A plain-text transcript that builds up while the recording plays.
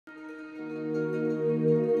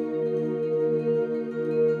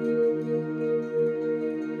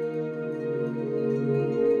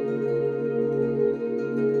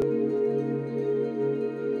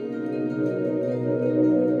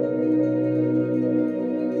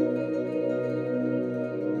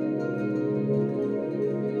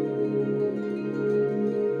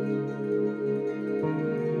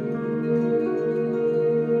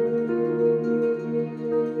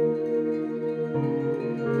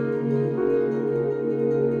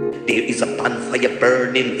There is a bonfire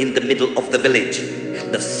burning in the middle of the village.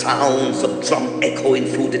 The sounds of drum echoing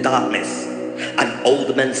through the darkness. An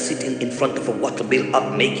old man sitting in front of a water bill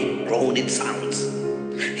up making groaning sounds.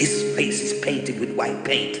 His face is painted with white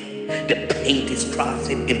paint. The paint is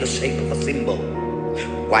crossing in the shape of a symbol,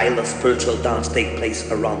 while a spiritual dance takes place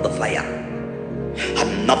around the fire.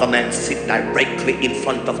 Another man sits directly in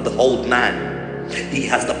front of the old man. He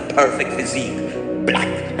has the perfect physique, black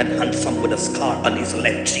and handsome, with a scar on his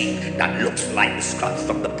left cheek that looks like the scars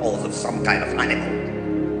from the paws of some kind of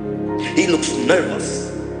animal. He looks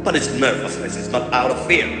nervous, but his nervousness is not out of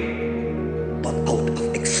fear, but out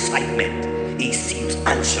of excitement. He seems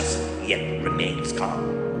anxious, yet remains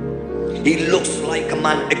calm. He looks like a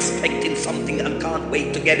man expecting something and can't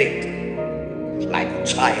wait to get it. Like a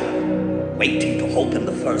child waiting to open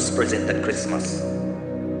the first present at Christmas.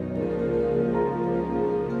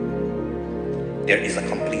 There is a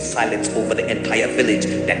complete silence over the entire village.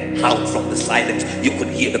 Then out from the silence, you could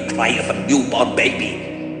hear the cry of a newborn baby.